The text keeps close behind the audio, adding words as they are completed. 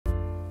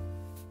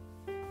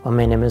Well,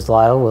 my name is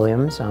Lyle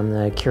Williams. I'm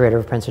the Curator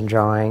of Prints and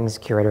Drawings,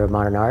 Curator of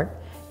Modern Art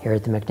here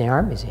at the McNay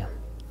Art Museum.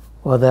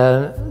 Well,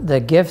 the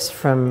gifts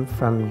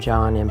from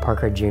John and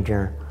Parker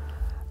Jr.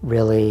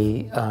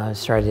 really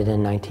started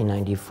in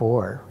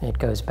 1994. It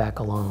goes back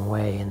a long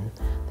way in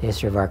the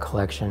history of our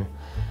collection.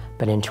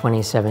 But in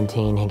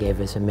 2017, he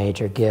gave us a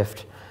major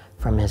gift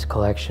from his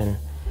collection.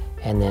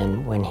 And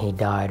then when he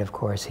died, of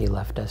course, he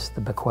left us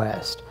the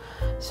bequest.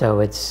 So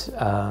it's,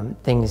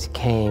 things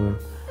came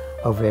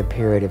over a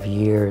period of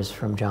years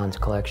from John's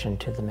collection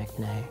to the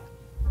McNay.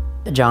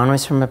 John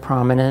was from a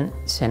prominent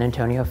San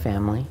Antonio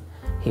family.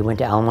 He went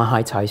to Alamo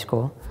Heights High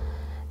School.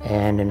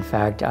 And in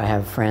fact, I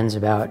have friends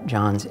about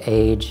John's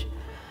age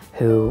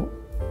who,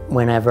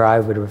 whenever I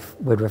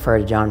would refer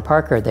to John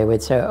Parker, they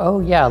would say, "Oh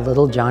yeah,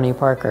 little Johnny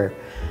Parker."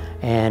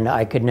 And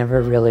I could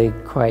never really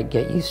quite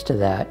get used to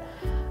that.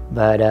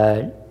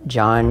 But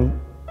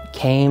John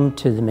came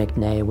to the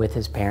McNay with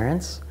his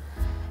parents,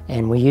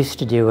 and we used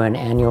to do an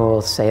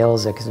annual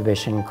sales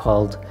exhibition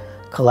called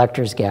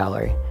Collector's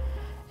Gallery.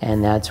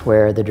 And that's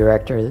where the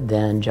director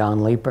then,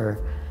 John Leeper,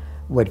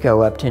 would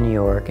go up to New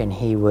York and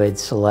he would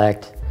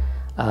select,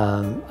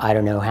 I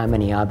don't know how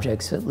many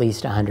objects, at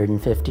least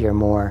 150 or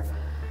more,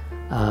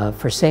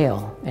 for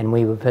sale. And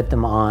we would put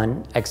them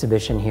on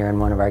exhibition here in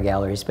one of our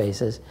gallery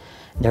spaces.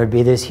 And there would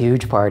be this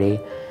huge party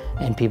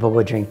and people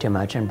would drink too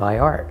much and buy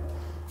art.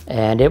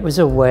 And it was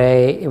a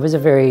way, it was a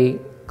very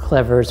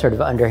clever, sort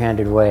of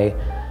underhanded way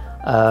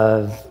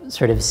of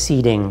sort of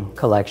seeding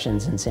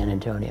collections in San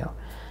Antonio.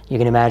 You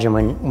can imagine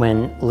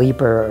when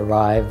Leeper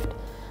arrived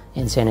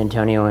in San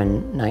Antonio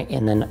in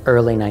the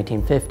early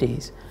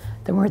 1950s,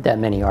 there weren't that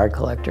many art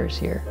collectors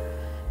here.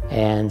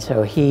 And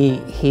so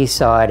he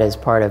saw it as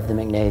part of the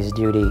McNay's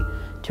duty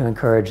to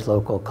encourage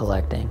local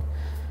collecting.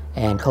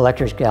 And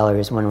Collector's Gallery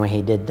is one way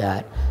he did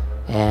that.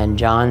 And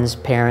John's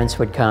parents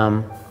would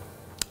come,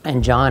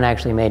 and John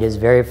actually made his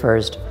very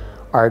first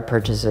art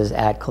purchases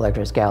at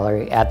Collector's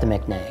Gallery at the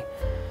McNay.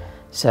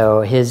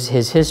 So his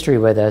history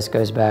with us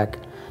goes back,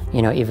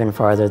 you know, even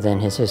farther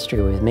than his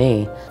history with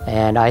me.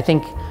 And I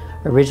think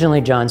originally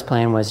John's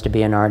plan was to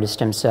be an artist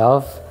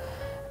himself,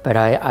 but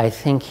I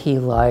think he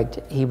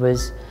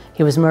was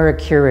more a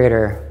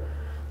curator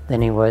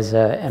than he was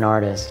an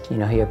artist. You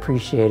know, he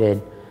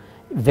appreciated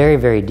very,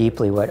 very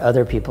deeply what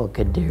other people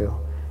could do.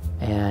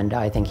 And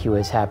I think he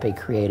was happy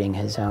creating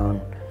his own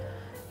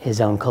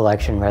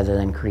collection rather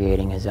than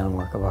creating his own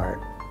work of art.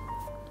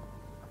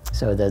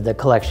 So the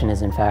collection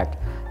is in fact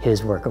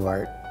his work of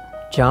art.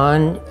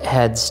 John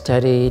had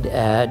studied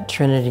at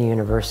Trinity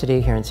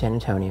University here in San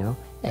Antonio,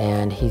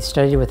 and he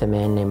studied with a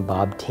man named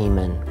Robert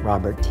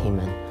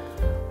Tiemann,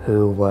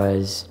 who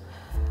was,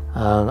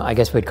 I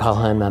guess we'd call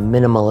him a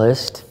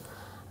minimalist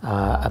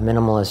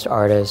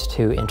artist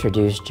who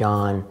introduced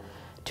John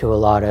to a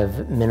lot of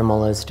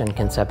minimalist and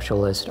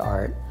conceptualist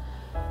art,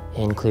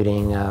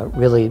 including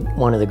really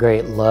one of the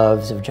great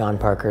loves of John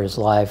Parker's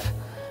life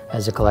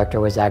as a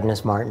collector was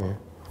Agnes Martin.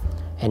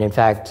 And in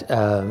fact,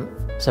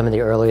 some of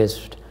the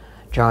earliest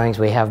drawings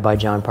we have by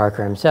John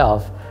Parker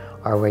himself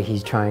are where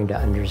he's trying to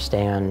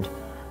understand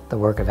the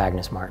work of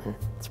Agnes Martin.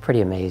 It's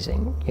pretty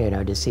amazing, you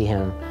know, to see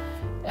him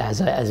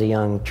as a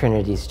young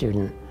Trinity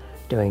student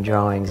doing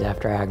drawings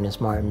after Agnes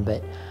Martin.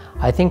 But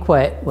I think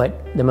what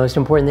the most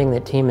important thing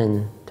that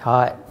Tiemann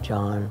taught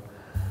John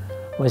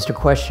was to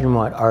question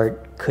what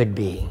art could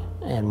be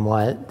and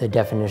what the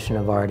definition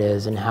of art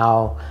is and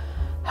how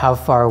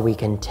far we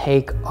can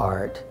take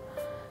art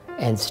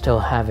and still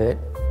have it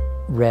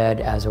read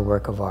as a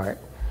work of art.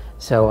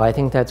 So I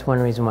think that's one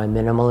reason why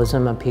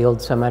minimalism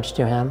appealed so much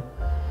to him,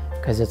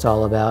 because it's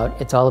all about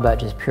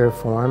just pure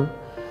form.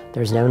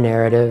 There's no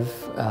narrative,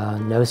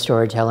 no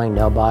storytelling,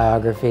 no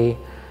biography,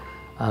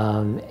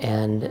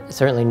 and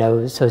certainly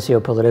no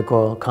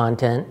socio-political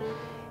content.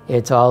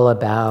 It's all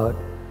about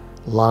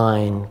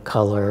line,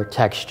 color,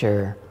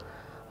 texture,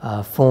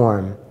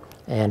 form,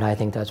 and I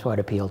think that's what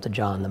appealed to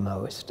John the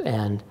most.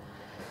 And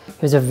he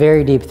was a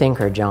very deep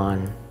thinker,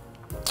 John.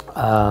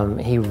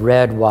 He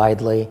read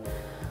widely.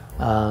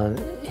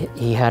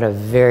 He had a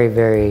very,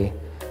 very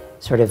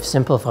sort of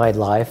simplified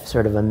life,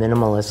 sort of a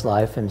minimalist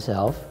life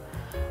himself.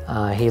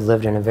 He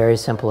lived in a very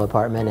simple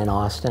apartment in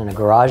Austin, a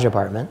garage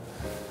apartment.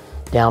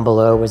 Down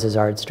below was his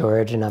art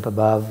storage, and up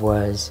above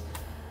was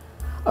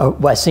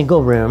a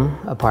single room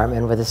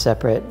apartment with a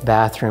separate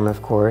bathroom,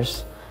 of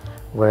course,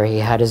 where he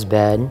had his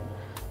bed,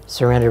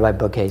 surrounded by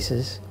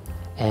bookcases,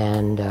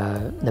 and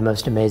the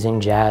most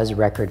amazing jazz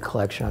record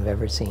collection I've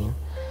ever seen.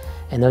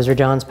 And those are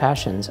John's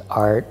passions: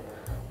 art,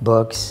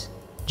 books,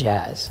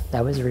 jazz.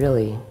 That was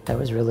really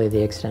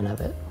the extent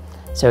of it.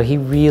 So he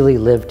really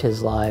lived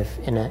his life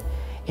in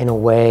a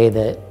way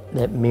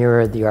that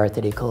mirrored the art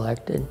that he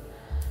collected.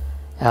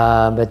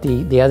 But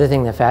the other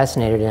thing that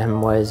fascinated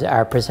him was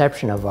our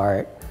perception of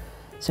art.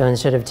 So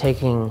instead of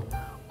taking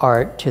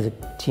art to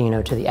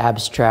the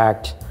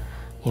abstract,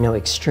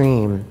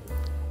 extreme,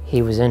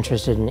 he was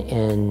interested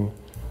in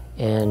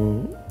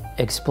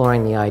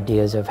exploring the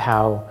ideas of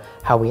how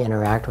we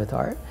interact with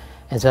art.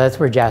 And so that's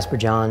where Jasper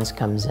Johns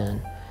comes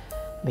in.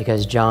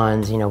 because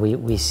Johns, you know,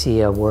 we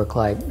see a work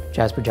like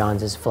Jasper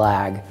Johns'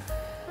 flag,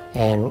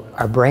 and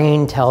our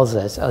brain tells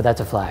us, oh,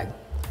 that's a flag.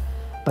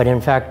 But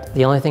in fact,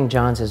 the only thing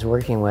Johns is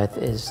working with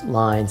is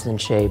lines and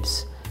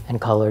shapes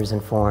and colors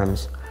and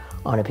forms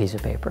on a piece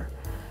of paper.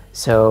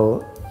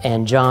 So,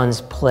 and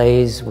Johns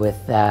plays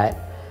with that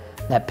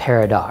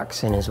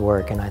paradox in his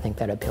work, and I think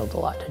that appealed a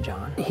lot to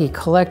John. He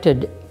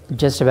collected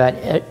just about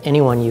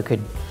anyone you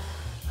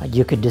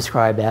could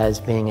describe as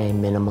being a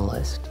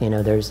minimalist. You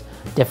know, there's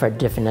different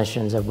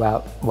definitions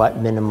about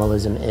what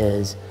minimalism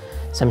is.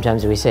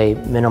 Sometimes we say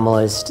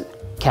minimalist,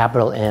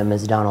 capital M,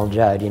 is Donald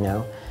Judd, you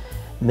know.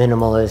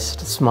 Minimalist,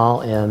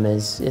 small m,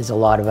 is a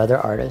lot of other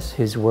artists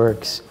whose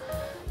works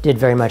did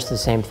very much the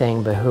same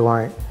thing, but who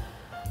aren't,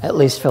 at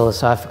least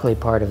philosophically,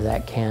 part of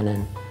that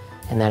canon.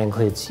 And that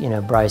includes, you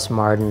know, Bryce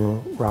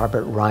Martin,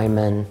 Robert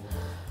Ryman,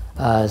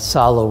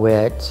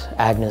 Solowit,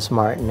 Agnes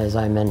Martin, as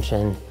I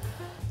mentioned.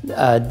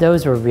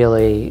 Those were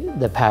really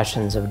the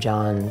passions of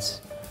John's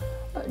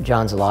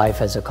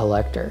life as a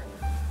collector.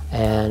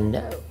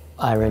 And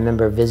I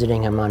remember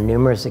visiting him on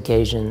numerous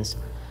occasions,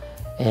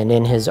 and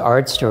in his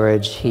art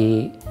storage,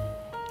 he,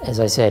 as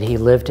I said, he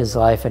lived his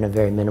life in a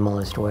very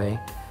minimalist way.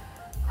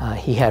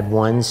 He had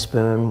one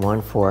spoon,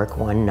 one fork,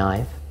 one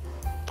knife.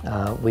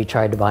 We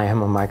tried to buy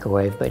him a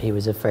microwave, but he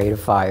was afraid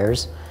of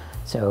fires,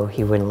 so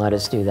he wouldn't let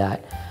us do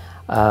that.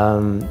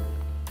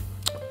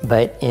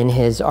 But in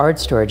his art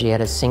storage, he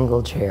had a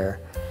single chair,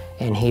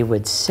 and he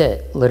would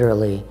sit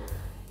literally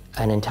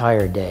an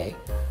entire day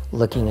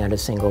looking at a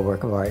single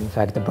work of art. In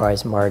fact, the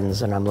Bryce Martins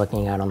that I'm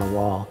looking at on the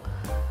wall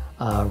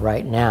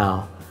right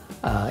now,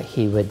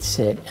 he would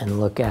sit and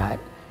look at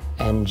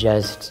and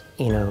just,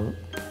 you know,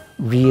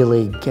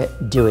 really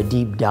do a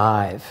deep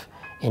dive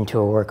into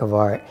a work of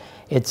art.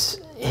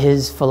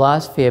 His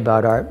philosophy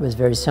about art was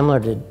very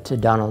similar to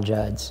Donald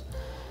Judd's,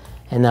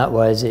 and that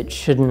was it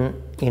shouldn't,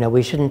 you know,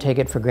 we shouldn't take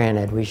it for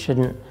granted. We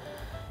shouldn't,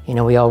 you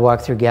know, we all walk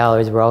through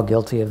galleries, we're all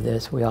guilty of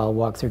this. We all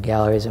walk through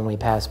galleries and we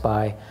pass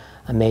by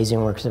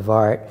amazing works of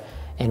art,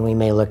 and we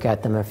may look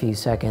at them a few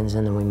seconds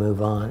and then we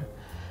move on.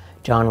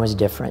 John was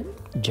different.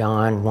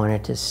 John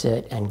wanted to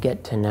sit and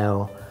get to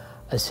know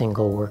a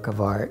single work of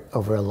art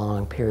over a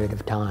long period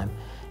of time,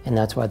 and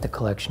that's what the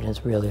collection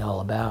is really all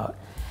about.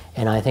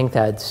 And I think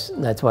that's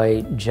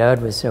why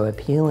Judd was so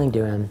appealing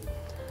to him,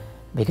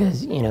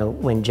 because, you know,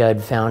 when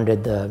Judd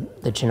founded the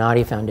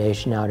Chinati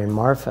Foundation out in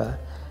Marfa,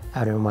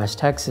 out in West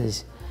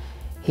Texas,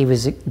 he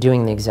was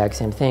doing the exact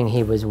same thing.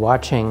 He was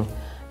watching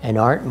an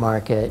art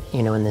market,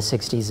 you know, in the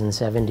 60s and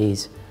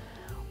 70s,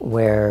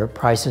 where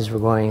prices were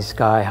going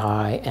sky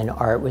high and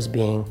art was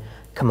being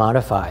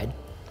commodified.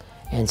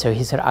 And so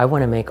he said, I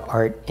want to make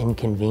art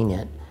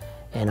inconvenient,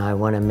 and I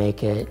want to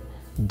make it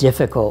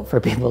difficult for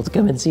people to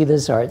come and see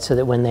this art, so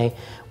that when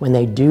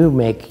they do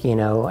make, you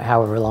know,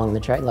 however long the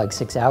trek, like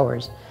 6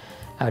 hours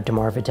out to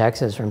Marfa,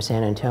 Texas from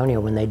San Antonio,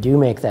 when they do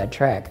make that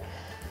trek,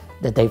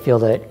 that they feel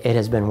that it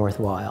has been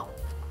worthwhile.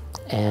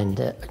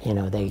 And, you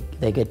know,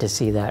 they get to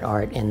see that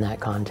art in that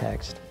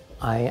context.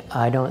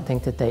 I don't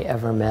think that they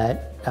ever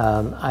met.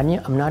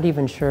 I'm not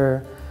even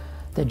sure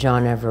that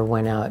John ever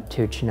went out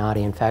to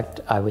Chinati. In fact,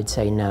 I would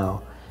say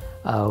no.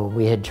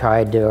 We had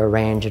tried to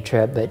arrange a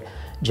trip, but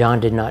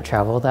John did not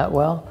travel that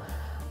well,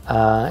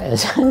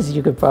 as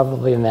you could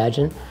probably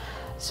imagine.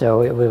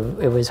 So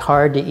it was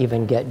hard to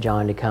even get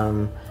John to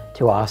come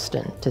to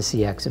Austin to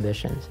see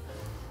exhibitions.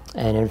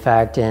 And in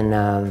fact,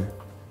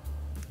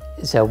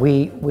 so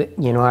we,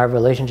 you know, our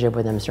relationship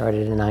with him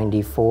started in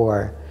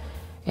 '94,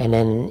 and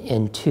then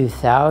in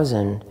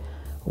 2000,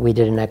 we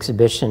did an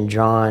exhibition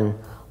drawn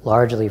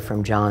largely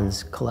from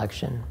John's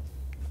collection.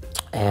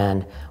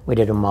 And we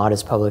did a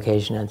modest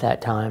publication at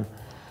that time.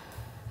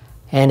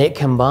 And it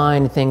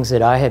combined things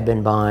that I had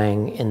been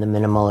buying in the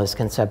minimalist,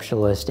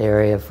 conceptualist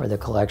area for the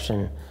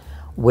collection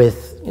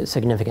with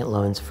significant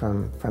loans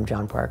from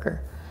John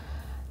Parker.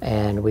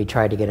 And we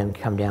tried to get him to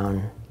come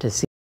down to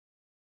see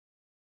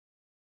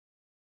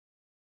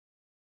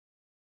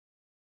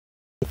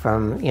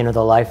from, you know,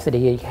 the life that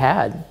he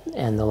had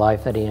and the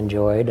life that he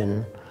enjoyed.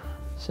 And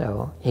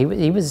so he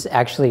was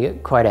actually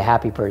quite a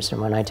happy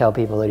person. When I tell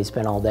people that he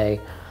spent all day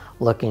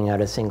looking at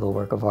a single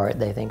work of art,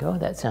 they think, oh,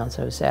 that sounds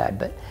so sad.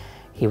 But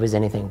he was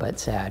anything but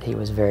sad. He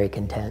was very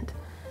content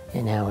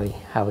in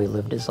how he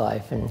lived his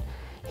life, and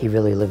he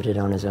really lived it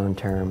on his own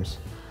terms.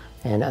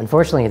 And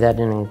unfortunately, that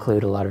didn't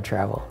include a lot of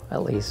travel,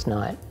 at least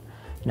not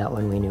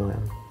when we knew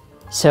him.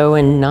 So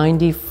in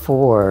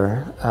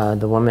 '94,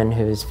 the woman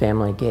whose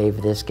family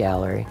gave this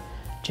gallery,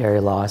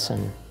 Jerry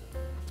Lawson,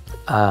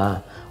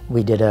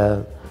 we did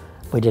a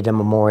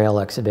memorial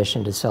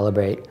exhibition to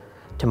celebrate,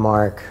 to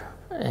mark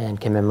and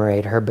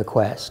commemorate her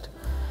bequest.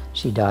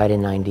 She died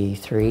in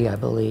 '93, I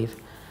believe,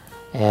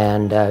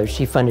 and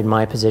she funded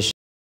my position.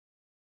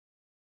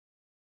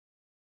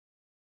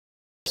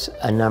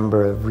 A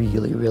number of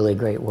really, really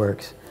great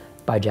works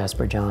by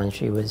Jasper Johns.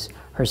 She was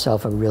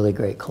herself a really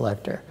great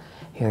collector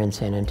here in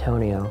San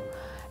Antonio,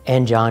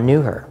 and John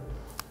knew her.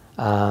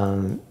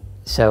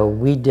 So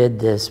we did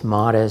this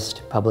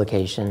modest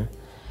publication,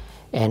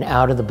 And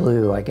out of the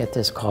blue, I get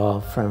this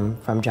call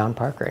from John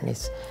Parker, and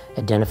he's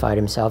identified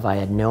himself. I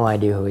had no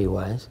idea who he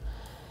was.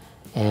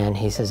 And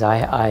he says,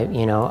 I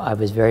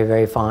was very,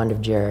 very fond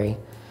of Jerry,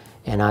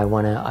 and I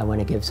want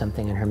to give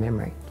something in her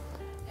memory.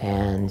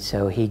 And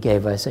so he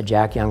gave us a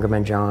Jack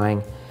Youngerman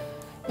drawing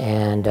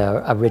and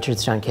a Richard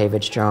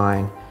Stankiewicz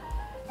drawing.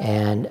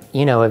 And,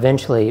 you know,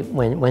 eventually,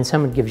 when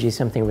someone gives you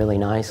something really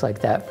nice like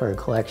that for a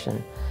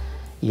collection,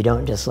 you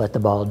don't just let the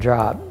ball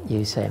drop.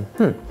 You say,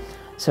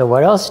 so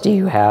what else do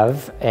you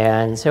have?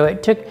 And so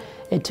it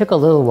took a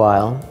little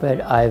while,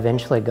 but I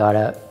eventually got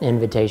an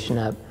invitation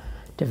up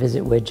to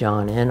visit with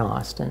John in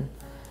Austin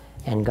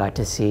and got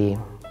to see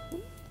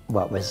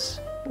what was,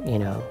 you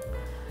know,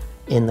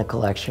 in the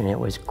collection. It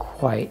was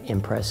quite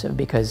impressive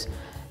because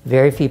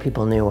very few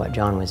people knew what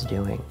John was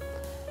doing.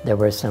 There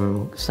were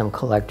some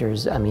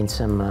collectors, I mean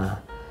some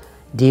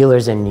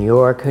dealers in New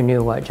York who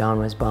knew what John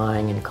was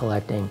buying and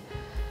collecting,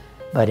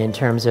 but in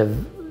terms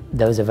of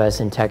those of us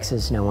in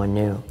Texas, no one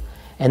knew.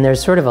 And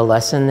there's sort of a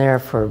lesson there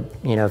for,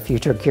 you know,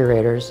 future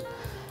curators.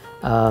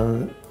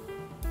 You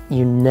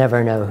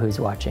never know who's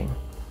watching,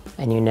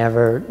 and you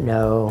never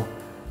know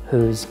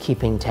who's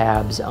keeping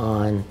tabs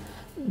on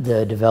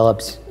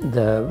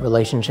the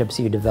relationships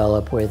you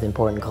develop with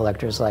important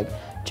collectors like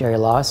Jerry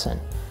Lawson.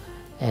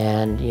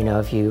 And you know,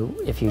 if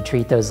you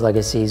treat those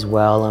legacies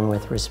well and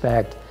with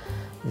respect,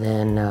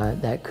 then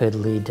that could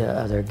lead to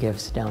other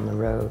gifts down the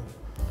road.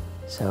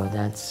 So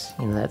that's,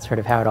 you know, that's sort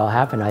of how it all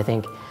happened. I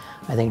think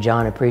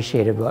John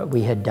appreciated what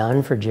we had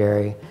done for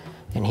Jerry,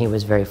 and he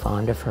was very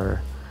fond of her,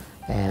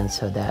 and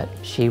so that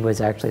she was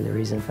actually the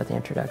reason for the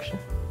introduction.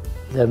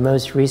 The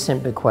most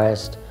recent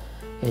bequest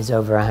is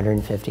over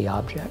 150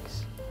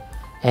 objects.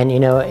 And you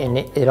know, and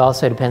it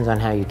also depends on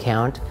how you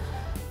count,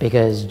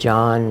 because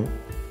John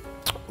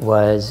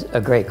was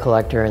a great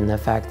collector in the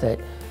fact that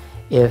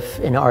if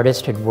an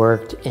artist had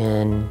worked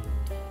in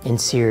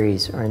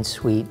series or in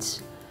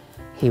suites,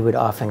 he would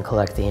often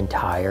collect the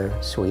entire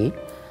suite.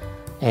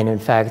 And in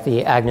fact,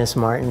 the Agnes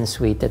Martin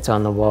suite that's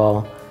on the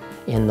wall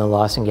in the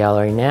Lawson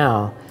Gallery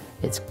now,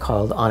 it's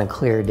called On a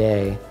Clear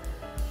Day.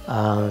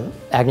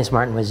 Agnes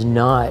Martin was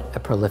not a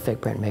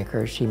prolific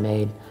printmaker. She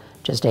made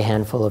just a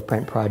handful of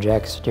print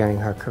projects during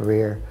her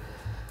career.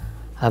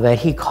 But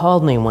he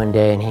called me one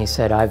day and he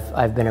said,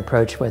 I've been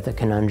approached with a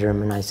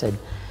conundrum. And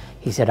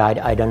he said,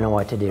 I don't know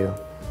what to do.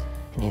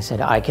 And he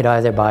said, I could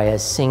either buy a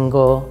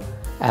single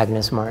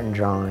Agnes Martin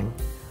drawing,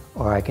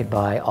 or I could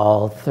buy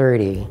all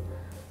 30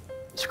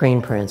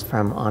 screen prints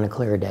from On a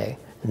Clear Day.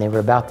 And they were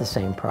about the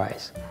same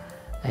price.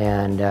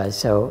 And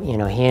so, you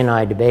know, he and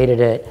I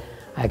debated it.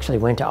 I actually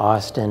went to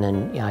Austin,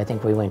 and you know, I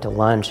think we went to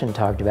lunch and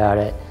talked about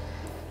it.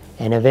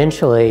 And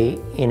eventually,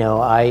 you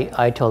know,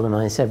 I told him,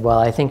 I said, well,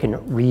 I think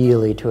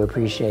really to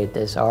appreciate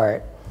this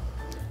art,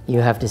 you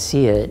have to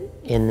see it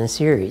in the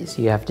series.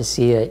 You have to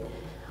see it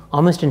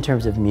almost in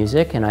terms of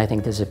music, and I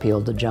think this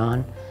appealed to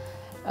John.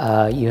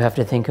 You have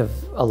to think of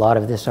a lot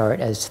of this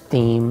art as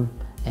theme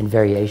and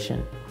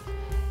variation.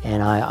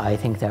 And I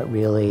think that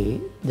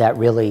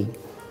really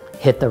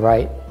hit the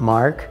right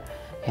mark.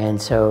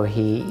 And so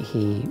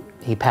he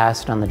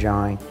passed on the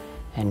drawing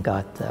and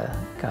got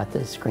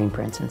the screen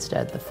prints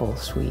instead, the full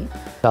suite.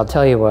 I'll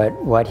tell you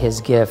what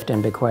his gift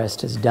and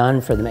bequest has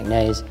done for the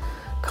McNay's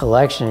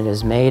collection. It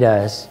has made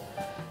us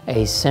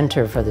a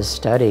center for the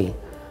study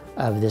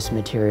of this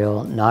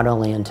material, not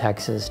only in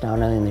Texas, not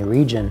only in the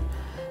region,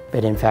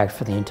 but in fact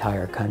for the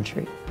entire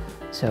country.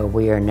 So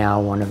we are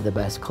now one of the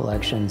best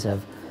collections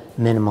of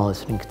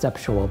minimalist and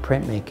conceptual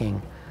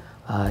printmaking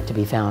to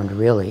be found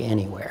really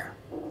anywhere.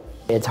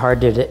 It's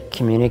hard to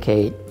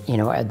communicate, you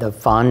know, the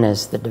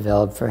fondness that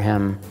developed for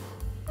him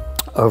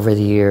over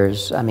the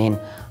years. I mean,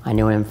 I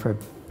knew him for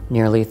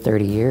nearly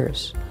 30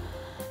 years.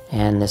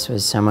 And this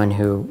was someone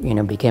who, you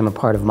know, became a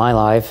part of my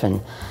life,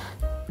 and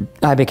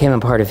I became a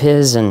part of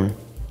his. And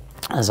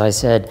as I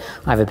said,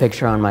 I have a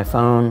picture on my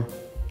phone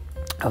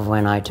of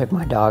when I took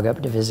my dog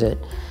up to visit.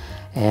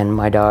 And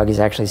my dog is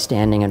actually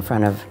standing in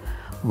front of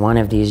one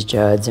of these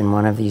Judds and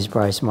one of these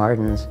Bryce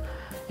Martins,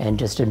 and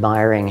just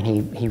admiring.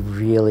 And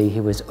he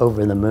was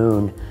over the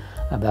moon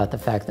about the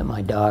fact that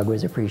my dog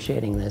was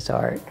appreciating this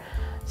art.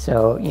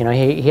 So, you know,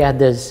 he had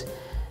this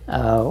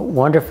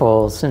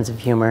wonderful sense of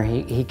humor.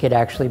 He could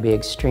actually be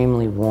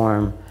extremely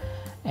warm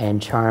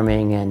and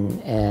charming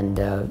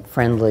and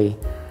friendly.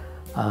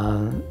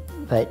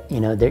 But,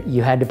 you know,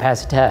 you had to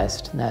pass a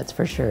test, that's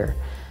for sure.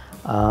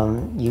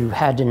 You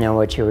had to know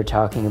what you were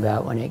talking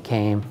about when it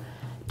came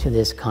to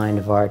this kind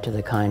of art, to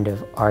the kind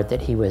of art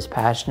that he was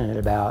passionate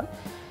about.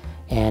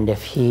 And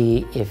if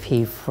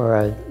he for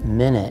a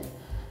minute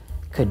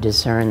could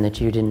discern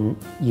that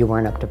you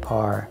weren't up to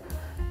par,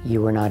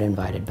 you were not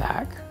invited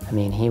back. I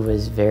mean, he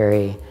was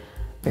very,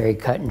 very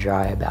cut and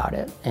dry about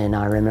it. And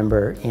I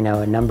remember, you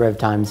know, a number of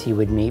times he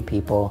would meet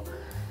people,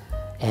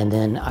 and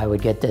then I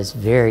would get this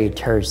very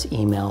terse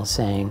email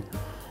saying,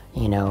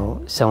 you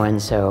know,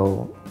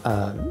 so-and-so,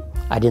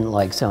 I didn't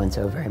like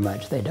so-and-so very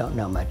much. They don't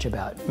know much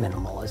about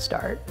minimalist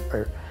art,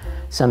 or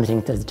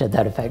something to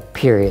that effect,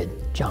 period,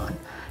 John.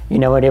 You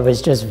know, and it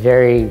was just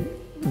very,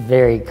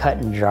 very cut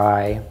and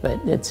dry, but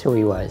it's who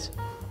he was.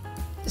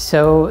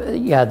 So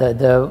yeah,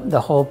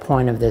 the whole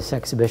point of this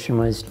exhibition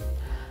was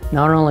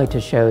not only to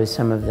show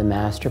some of the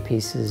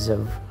masterpieces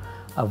of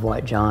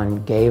what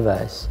John gave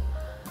us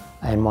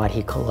and what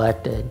he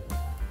collected,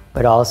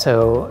 but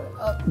also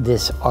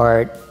this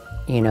art,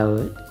 you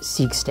know,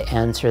 seeks to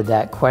answer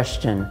that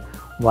question: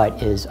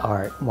 what is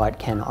art? What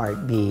can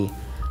art be?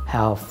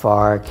 How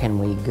far can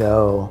we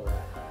go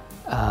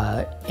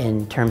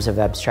in terms of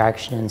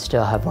abstraction and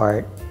still have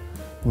art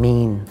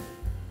mean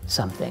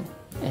something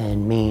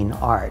and mean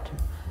art,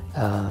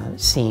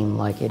 seem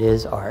like it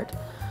is art?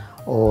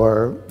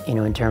 Or, you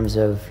know, in terms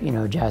of, you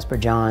know, Jasper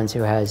Johns,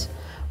 who has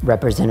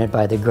represented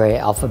by the gray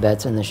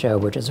alphabets in the show,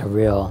 which is a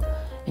real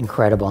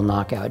incredible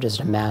knockout, just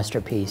a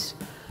masterpiece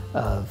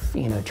of,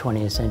 you know,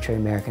 20th century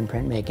American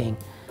printmaking.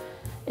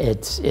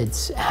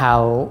 It's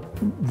how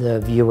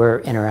the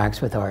viewer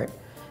interacts with art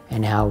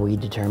and how we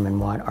determine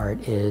what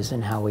art is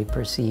and how we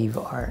perceive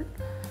art.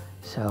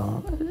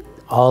 So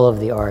all of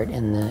the art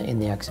in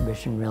the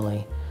exhibition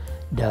really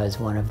does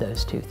one of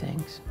those two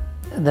things.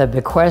 The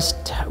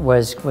bequest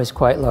was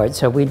quite large.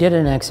 So we did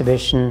an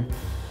exhibition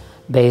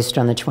based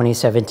on the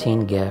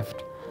 2017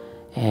 gift,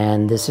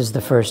 and this is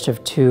the first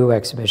of two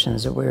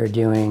exhibitions that we were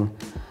doing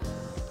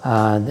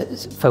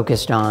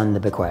focused on the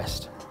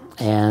bequest.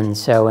 And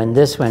so in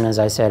this one, as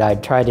I said, I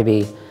tried to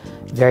be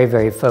very,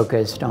 very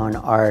focused on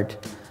art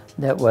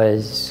that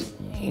was,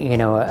 you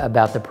know,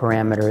 about the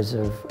parameters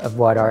of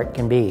what art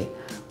can be,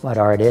 what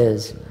art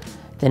is.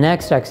 The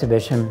next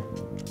exhibition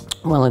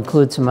will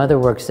include some other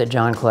works that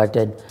John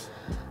collected.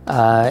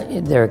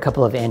 There are a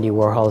couple of Andy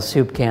Warhol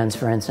soup cans,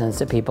 for instance,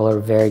 that people are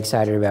very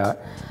excited about.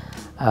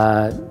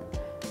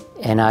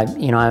 And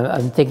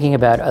I'm thinking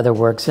about other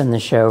works in the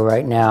show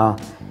right now,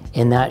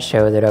 in that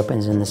show that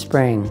opens in the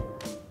spring.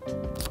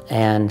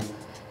 And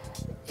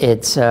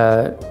it's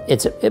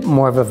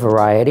more of a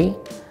variety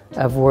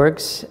of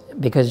works,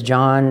 because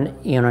John,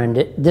 you know, and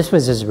this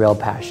was his real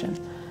passion,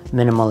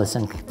 minimalist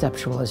and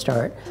conceptualist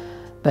art.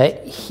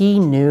 But he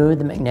knew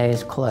the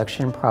McNay's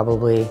collection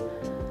probably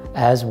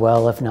as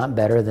well, if not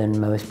better, than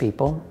most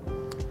people.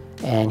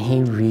 And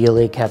he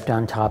really kept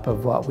on top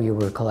of what we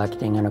were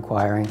collecting and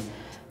acquiring.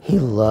 He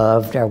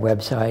loved our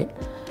website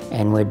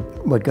and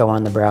would go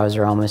on the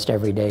browser almost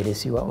every day to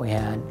see what we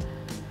had.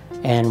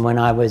 And when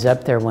I was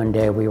up there one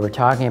day, we were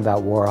talking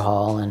about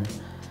Warhol, and,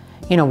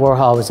 you know,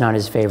 Warhol was not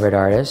his favorite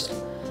artist,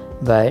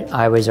 but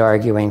I was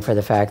arguing for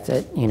the fact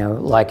that, you know,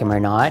 like him or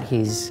not,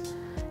 he's,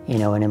 you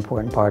know, an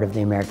important part of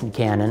the American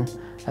canon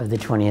of the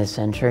 20th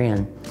century.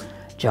 And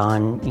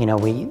John, you know,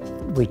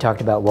 we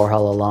talked about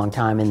Warhol a long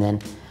time, and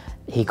then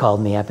he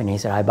called me up and he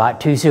said, I bought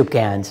 2 soup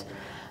cans.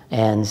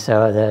 And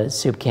so the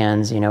soup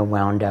cans, you know,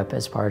 wound up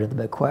as part of the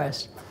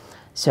bequest.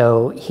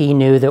 So he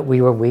knew that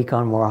we were weak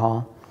on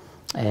Warhol.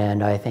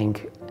 And I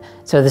think,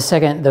 so the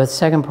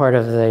second part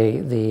of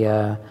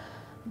the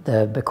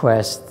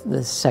bequest,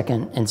 the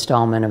second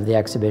installment of the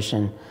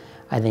exhibition,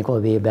 I think will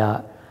be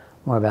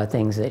more about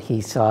things that he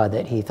saw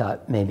that he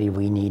thought maybe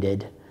we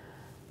needed.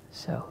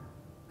 So,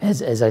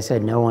 as I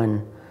said, no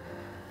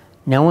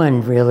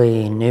one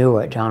really knew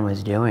what John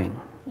was doing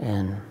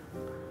in,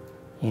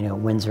 you know,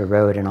 Windsor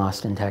Road in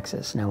Austin,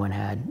 Texas. No one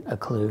had a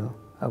clue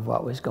of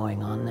what was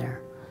going on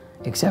there,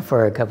 except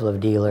for a couple of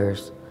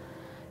dealers.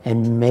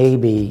 And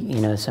maybe,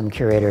 you know, some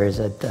curators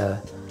at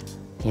at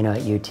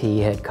UT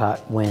had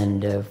caught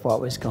wind of what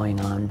was going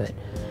on, but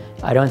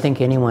I don't think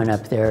anyone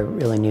up there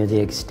really knew the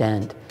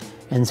extent,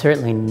 and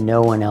certainly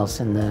no one else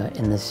in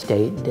the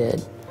state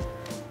did.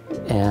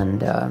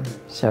 And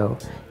so,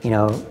 you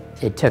know,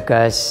 it took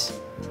us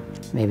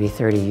maybe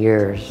 30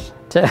 years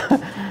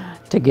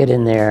to get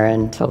in there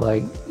and to,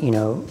 like, you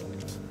know,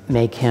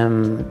 make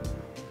him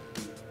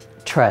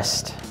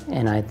trust.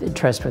 And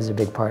trust was a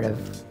big part of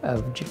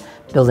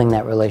building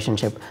that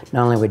relationship,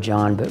 not only with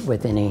John, but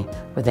with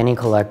any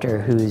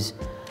collector whose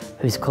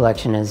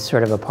collection is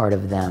sort of a part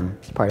of them,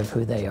 it's part of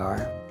who they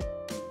are.